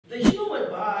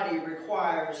body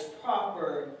requires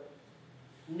proper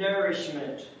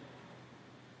nourishment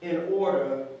in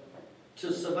order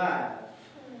to survive.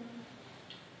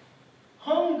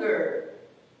 Hunger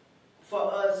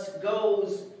for us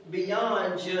goes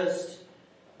beyond just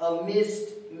a missed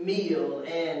meal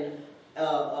and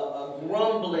a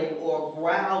grumbling or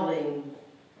growling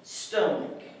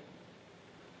stomach.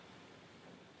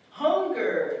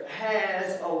 Hunger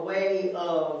has a way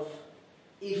of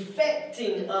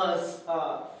affecting us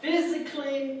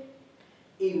physically,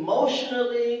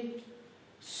 emotionally,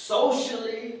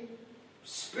 socially,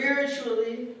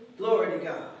 spiritually, glory to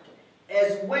God,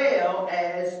 as well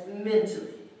as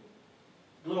mentally,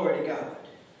 glory to God.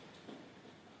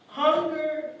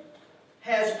 Hunger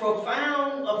has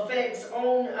profound effects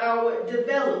on our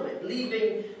development,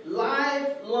 leaving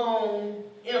lifelong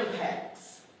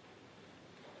impacts.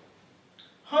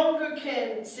 Hunger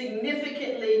can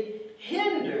significantly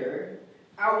hinder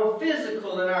our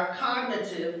physical and our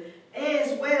cognitive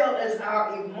as well as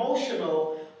our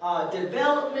emotional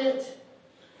development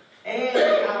and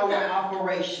our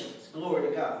operations. Glory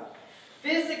to God.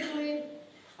 Physically,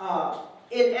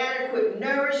 inadequate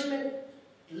nourishment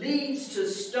leads to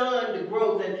stunned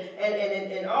growth,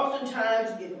 and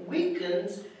oftentimes it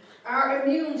weakens our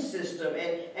immune system,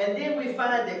 and then we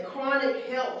find that chronic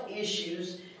health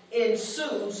issues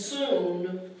ensue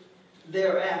soon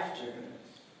thereafter.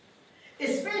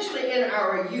 Especially in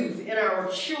our youth, in our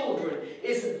children,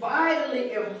 it's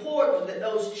vitally important that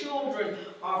those children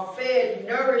are fed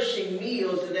nourishing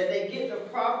meals and that they get the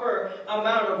proper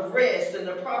amount of rest and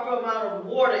the proper amount of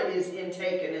water is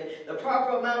intaken and the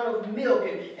proper amount of milk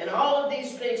and all of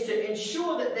these things to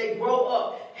ensure that they grow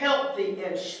up healthy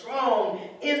and strong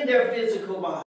in their physical body.